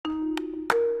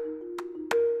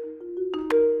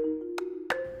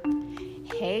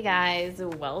Hey guys,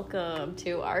 welcome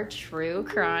to our True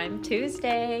Crime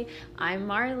Tuesday. I'm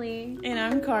Marley. And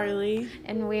I'm Carly.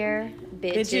 And we're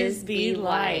Bitches Be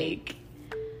Like.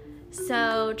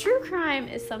 So, true crime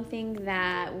is something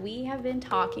that we have been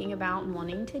talking about and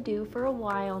wanting to do for a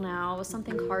while now. It was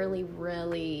something Carly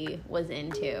really was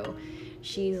into.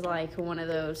 She's like one of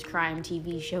those crime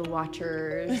TV show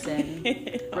watchers and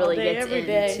really gets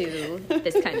into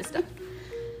this kind of stuff.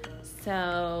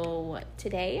 So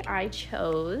today I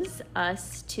chose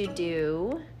us to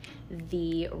do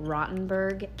the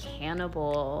Rotenburg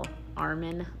Cannibal,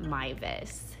 Armin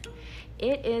Meiwes.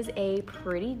 It is a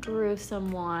pretty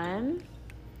gruesome one.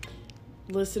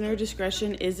 Listener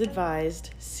discretion is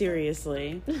advised,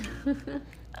 seriously.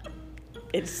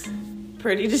 It's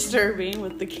pretty disturbing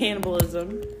with the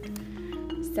cannibalism.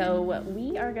 So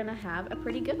we are going to have a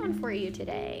pretty good one for you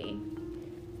today.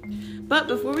 But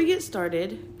before we get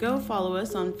started, go follow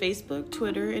us on Facebook,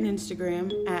 Twitter, and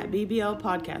Instagram at BBL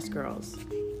Podcast Girls.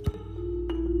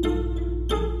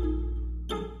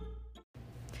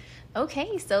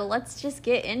 Okay, so let's just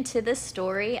get into the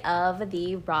story of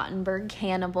the Rotenburg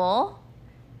Cannibal,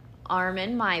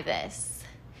 Armin Meiwes.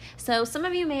 So some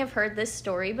of you may have heard this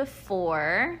story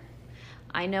before.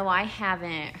 I know I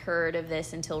haven't heard of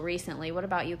this until recently. What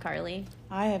about you, Carly?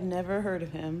 I have never heard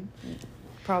of him.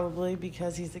 Probably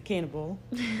because he's a cannibal.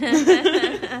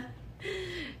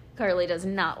 Carly does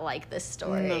not like this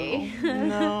story.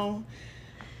 No.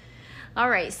 All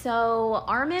right, so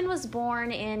Armin was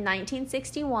born in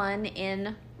 1961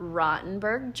 in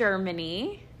Rotenburg,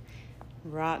 Germany.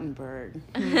 Rotenburg.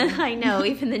 I know,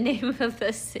 even the name of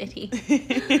the city.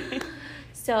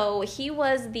 So he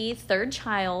was the third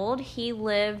child. He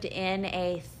lived in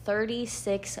a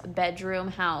 36-bedroom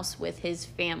house with his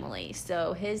family.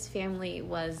 So his family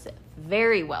was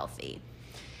very wealthy.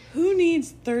 Who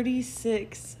needs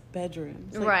 36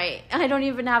 bedrooms? Right. I don't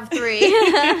even have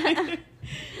 3.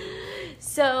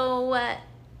 So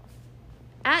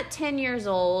at 10 years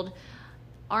old,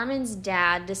 Armin's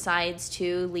dad decides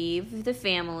to leave the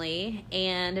family.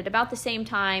 And at about the same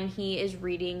time, he is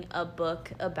reading a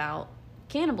book about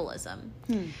cannibalism.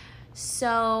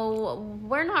 So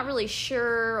we're not really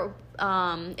sure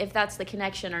if that's the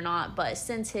connection or not, but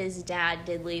since his dad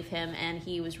did leave him and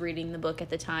he was reading the book at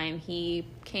the time, he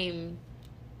became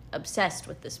obsessed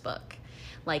with this book,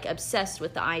 like obsessed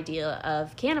with the idea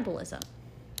of cannibalism.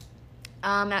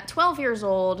 At 12 years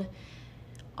old,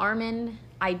 Armin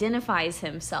identifies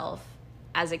himself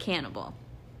as a cannibal.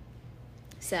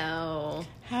 So...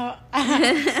 How?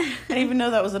 I didn't even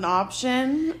know that was an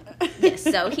option. Yes,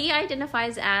 so he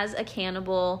identifies as a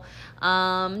cannibal.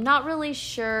 Not really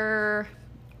sure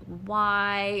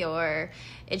why, or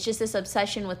it's just this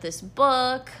obsession with this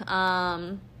book.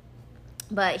 But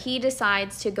he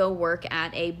decides to go work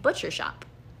at a butcher shop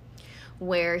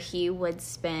where he would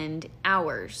spend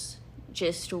hours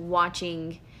just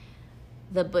watching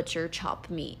the butcher chop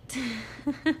meat.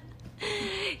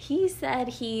 He said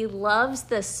he loves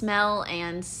the smell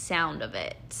and sound of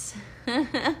it.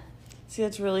 See,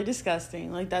 that's really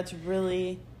disgusting. Like, that's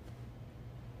really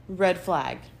red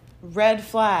flag. Red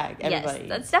flag, everybody. Yes,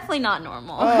 that's definitely not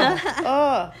normal.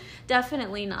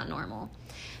 Definitely not normal.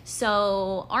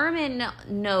 So Armin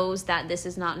knows that this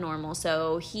is not normal.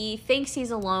 So he thinks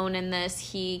he's alone in this.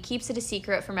 He keeps it a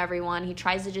secret from everyone. He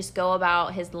tries to just go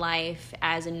about his life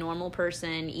as a normal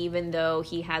person, even though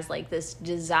he has like this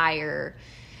desire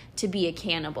to be a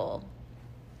cannibal.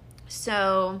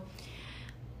 So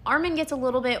Armin gets a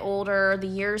little bit older, the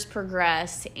years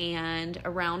progress, and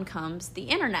around comes the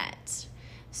internet.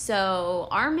 So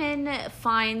Armin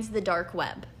finds the dark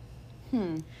web.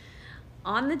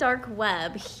 On the dark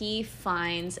web, he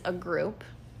finds a group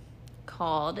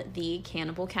called the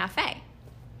Cannibal Cafe.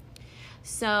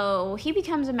 So he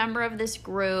becomes a member of this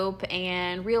group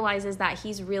and realizes that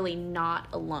he's really not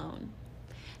alone.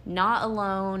 Not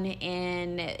alone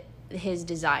in his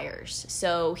desires.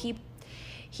 So he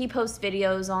posts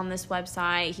videos on this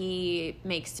website. He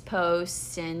makes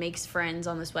posts and makes friends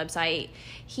on this website.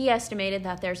 He estimated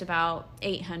that there's about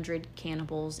 800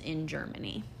 cannibals in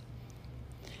Germany.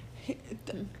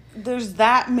 There's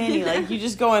that many. Like, you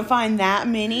just go and find that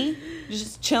many?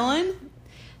 Just chilling?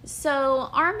 So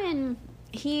Armin,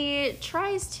 he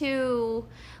tries to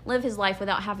live his life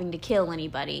without having to kill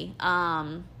anybody.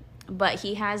 But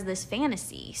he has this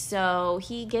fantasy. So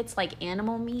he gets like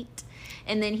animal meat,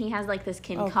 and then he has like this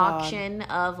concoction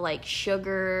of like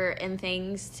sugar and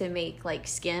things to make like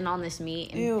skin on this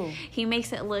meat. And Ew. He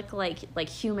makes it look like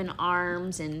human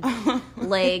arms and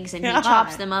legs, and he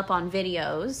chops them up on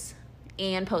videos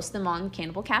and posts them on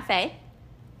Cannibal Cafe.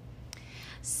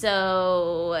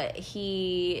 So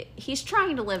he's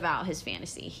trying to live out his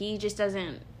fantasy. He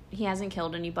hasn't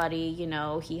killed anybody,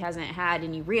 he hasn't had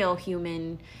any real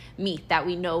human meat that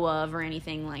we know of or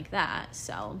anything like that.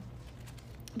 So,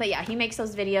 but yeah, he makes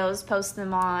those videos, posts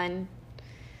them on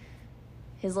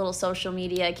his little social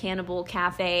media Cannibal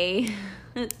Cafe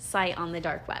site on the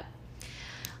dark web.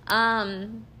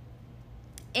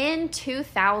 In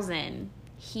 2000,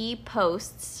 he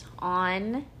posts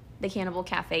on the Cannibal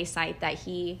Cafe site that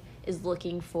he is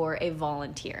looking for a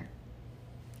volunteer.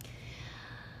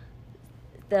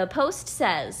 The post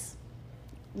says,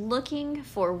 looking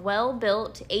for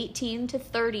well-built 18 to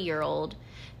 30-year-old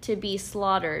to be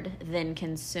slaughtered, then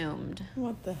consumed.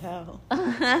 What the hell?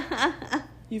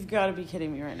 You've got to be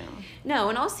kidding me right now. No,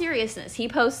 in all seriousness, he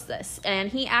posts this, and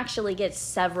he actually gets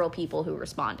several people who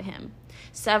respond to him.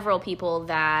 Several people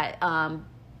that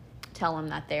tell him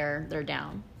that they're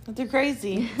down. But they're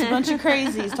crazy. It's a bunch of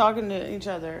crazies talking to each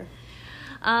other.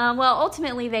 Well,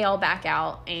 ultimately, they all back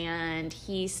out, and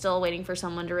he's still waiting for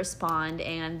someone to respond,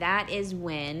 and that is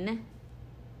when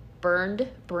Bernd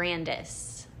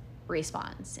Brandis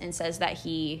responds and says that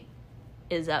he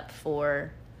is up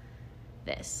for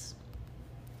this.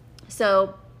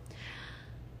 So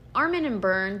Armin and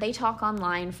Bernd, they talk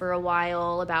online for a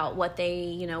while about what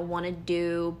they, want to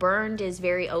do. Bernd is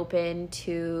very open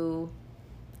to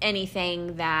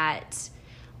anything that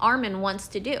Armin wants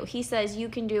to do. He says, you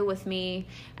can do with me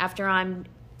after I'm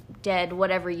dead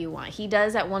whatever you want. He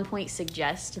does at one point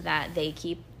suggest that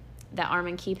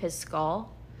Armin keep his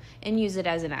skull and use it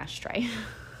as an ashtray.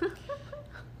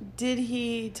 Did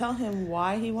he tell him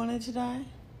why he wanted to die?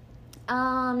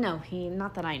 No,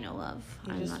 not that I know of.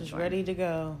 He I'm just not was sure. ready to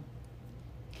go.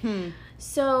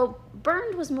 So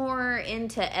Bernd was more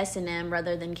into S&M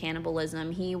rather than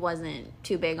cannibalism. He wasn't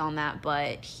too big on that,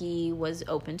 but he was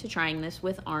open to trying this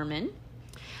with Armin.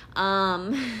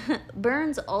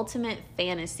 Bernd's ultimate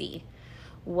fantasy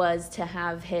was to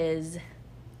have his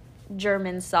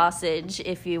German sausage,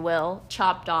 if you will,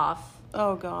 chopped off.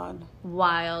 Oh, God.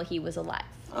 While he was alive.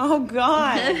 Oh,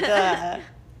 God.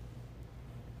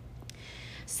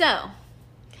 So,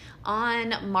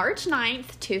 on March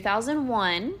 9th,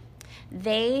 2001,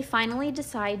 they finally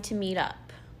decide to meet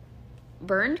up.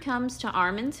 Bernd comes to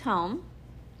Armin's home,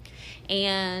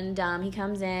 and he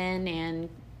comes in, and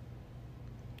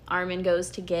Armin goes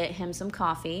to get him some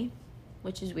coffee,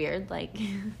 which is weird. Like,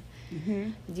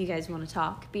 do you guys want to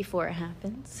talk before it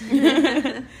happens?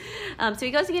 So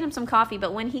he goes to get him some coffee,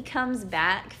 but when he comes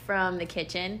back from the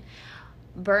kitchen,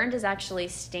 Bernd is actually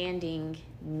standing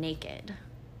naked,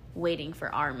 waiting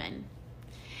for Armin.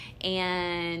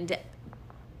 And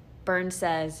Bernd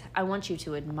says, I want you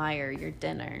to admire your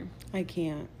dinner. I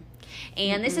can't.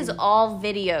 And this is all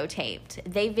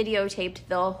videotaped. They videotaped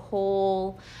the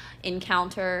whole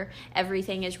encounter.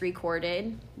 Everything is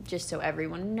recorded, just so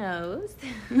everyone knows.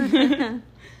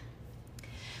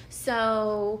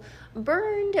 So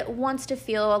Bernd wants to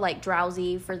feel like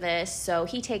drowsy for this, so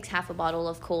he takes half a bottle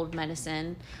of cold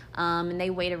medicine, and they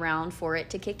wait around for it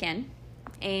to kick in.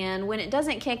 And when it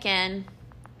doesn't kick in,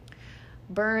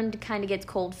 Bernd kind of gets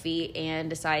cold feet and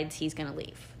decides he's going to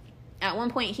leave. At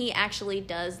one point, he actually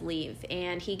does leave,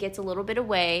 and he gets a little bit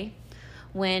away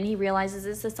when he realizes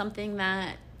this is something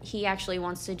that he actually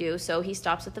wants to do. So he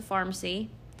stops at the pharmacy,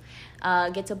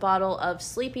 gets a bottle of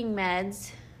sleeping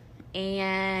meds,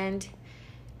 and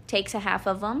takes a half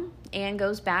of them and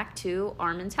goes back to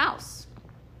Armin's house.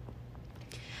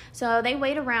 So they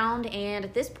wait around, and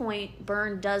at this point,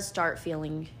 Bernd does start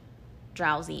feeling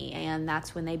drowsy, and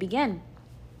that's when they begin.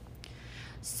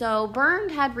 So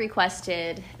Bernd had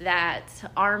requested that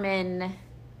Armin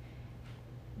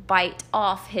bite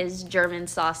off his German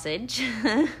sausage,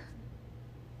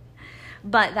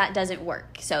 but that doesn't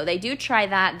work. So they do try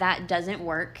that. That doesn't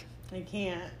work. I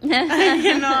can't. I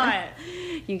cannot.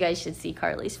 You guys should see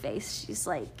Carly's face. She's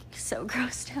like so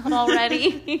grossed out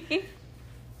already.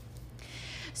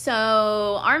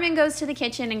 So Armin goes to the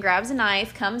kitchen and grabs a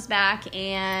knife, comes back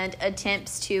and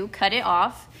attempts to cut it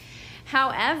off.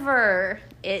 However,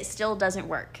 it still doesn't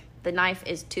work. The knife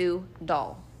is too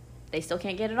dull. They still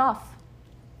can't get it off.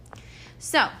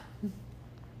 So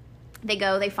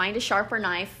they find a sharper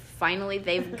knife. Finally,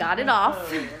 they've got it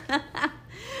off.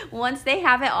 Once they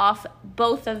have it off,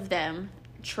 both of them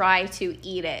try to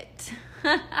eat it.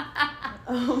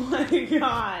 Oh my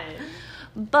God.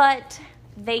 But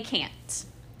they can't.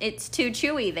 It's too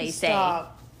chewy, they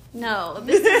Stop. say. No,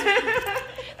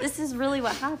 this is really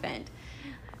what happened.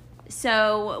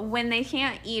 So when they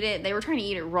can't eat it, they were trying to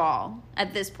eat it raw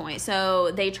at this point.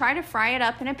 So they try to fry it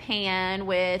up in a pan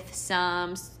with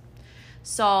some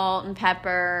salt and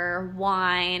pepper,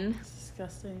 wine.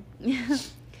 disgusting.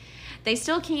 They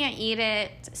still can't eat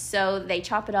it, so they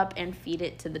chop it up and feed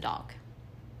it to the dog.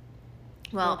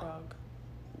 Well,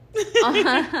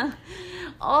 dog.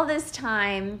 all this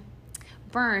time,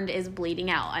 Bernd is bleeding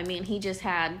out. I mean, he just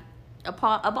had a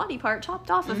body part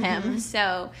chopped off of him,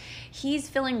 so he's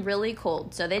feeling really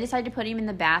cold. So they decide to put him in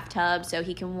the bathtub so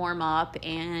he can warm up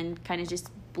and kind of just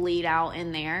bleed out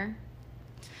in there.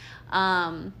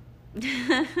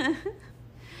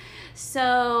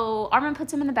 So Armin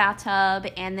puts him in the bathtub,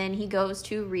 and then he goes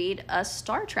to read a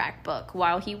Star Trek book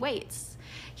while he waits.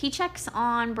 He checks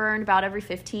on Bernd about every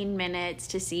 15 minutes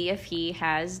to see if he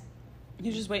has...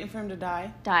 You're just waiting for him to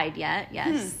die? Died yet,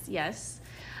 yes, yes.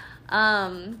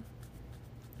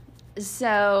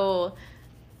 So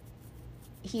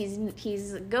he's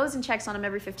goes and checks on him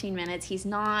every 15 minutes. He's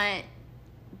not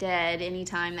dead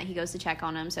anytime that he goes to check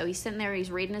on him. So he's sitting there,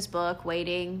 he's reading his book,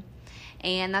 waiting...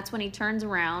 And that's when he turns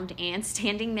around, and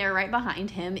standing there right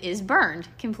behind him is Bernd,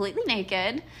 completely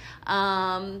naked,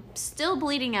 still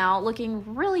bleeding out,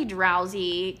 looking really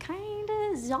drowsy, kind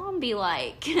of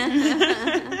zombie-like.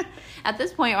 At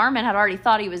this point, Armin had already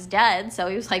thought he was dead, so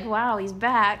he was like, wow, he's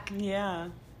back. Yeah.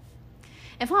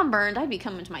 If I'm Bernd, I'd be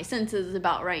coming to my senses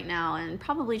about right now and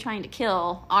probably trying to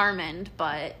kill Armin,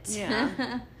 but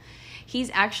yeah.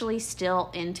 He's actually still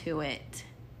into it.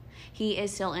 He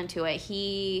is still into it.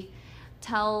 He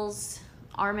tells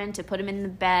Armin to put him in the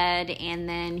bed, and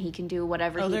then he can do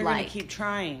whatever he likes. Oh, they're going to keep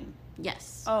trying.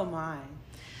 Yes. Oh, my.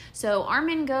 So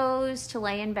Armin goes to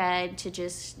lay in bed to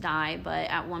just die, but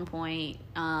at one point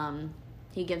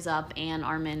he gives up, and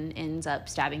Armin ends up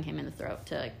stabbing him in the throat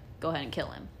to go ahead and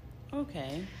kill him.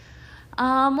 Okay.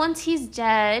 Once he's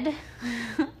dead,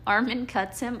 Armin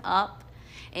cuts him up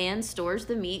and stores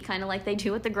the meat kind of like they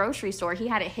do at the grocery store. He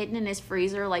had it hidden in his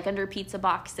freezer, like under pizza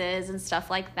boxes and stuff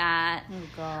like that. Oh,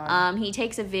 God. He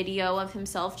takes a video of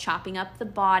himself chopping up the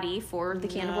body for the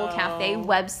Cannibal Cafe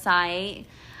website.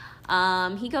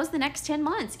 He goes the next 10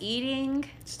 months eating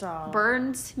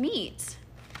Bernd's meat.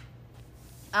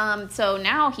 So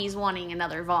now he's wanting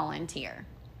another volunteer.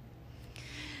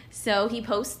 So he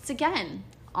posts again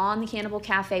on the Cannibal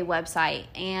Cafe website,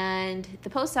 and the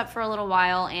post's up for a little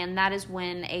while, and that is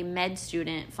when a med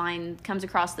student comes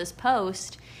across this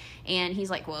post, and he's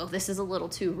like, well, this is a little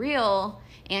too real,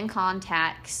 and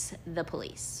contacts the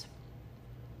police.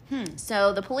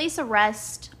 So the police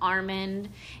arrest Armin,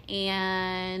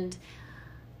 and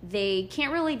they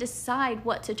can't really decide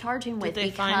what to charge him with. Did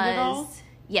they find it all?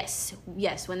 Yes.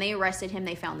 When they arrested him,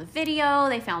 they found the video,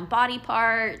 they found body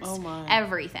parts,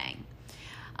 everything.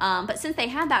 But since they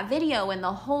had that video, and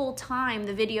the whole time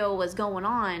the video was going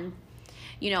on,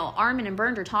 Armin and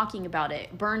Bernd are talking about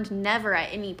it. Bernd never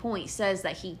at any point says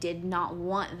that he did not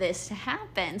want this to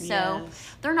happen. So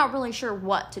they're not really sure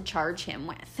what to charge him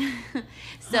with.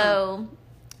 So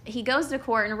he goes to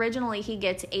court, and originally he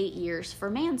gets 8 years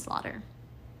for manslaughter.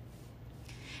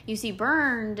 You see,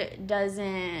 Armin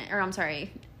doesn't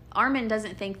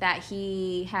think that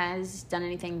he has done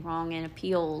anything wrong and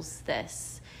appeals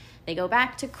this. They go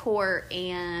back to court,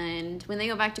 and when they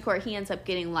go back to court, he ends up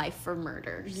getting life for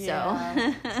murder. Yeah,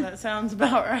 so that sounds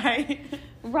about right.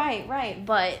 Right.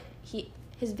 But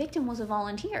his victim was a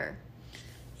volunteer.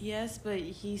 Yes, but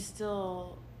he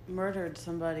still murdered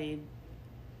somebody.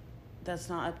 That's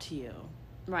not up to you.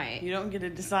 Right. You don't get to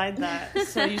decide that.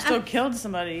 So you still killed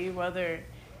somebody, whether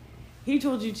he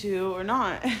told you to or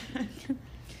not.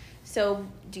 So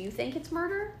do you think it's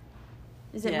murder?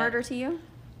 Is it murder to you?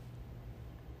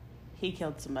 He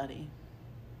killed somebody.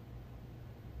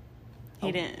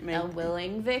 He didn't make... A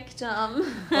willing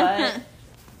victim. But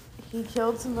he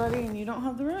killed somebody, and you don't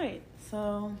have the right.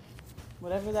 So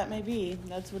whatever that may be,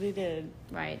 that's what he did.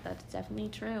 Right, that's definitely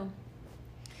true.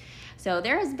 So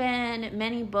there has been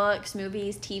many books,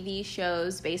 movies, TV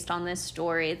shows based on this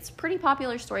story. It's a pretty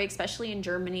popular story, especially in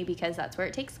Germany, because that's where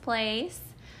it takes place.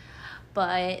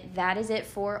 But that is it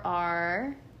for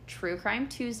our True Crime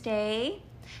Tuesday,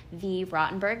 the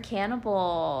Rotenburg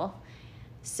Cannibal.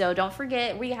 So don't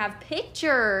forget, we have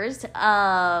pictures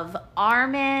of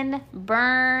Armin,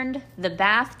 Bernd, the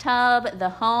bathtub, the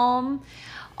home,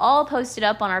 all posted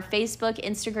up on our Facebook,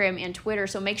 Instagram, and Twitter.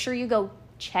 So make sure you go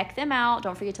check them out.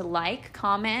 Don't forget to like,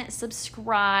 comment,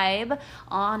 subscribe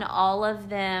on all of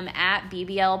them at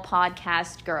BBL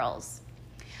Podcast Girls.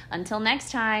 Until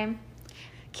next time,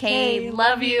 Kay,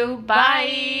 love you.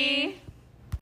 Bye.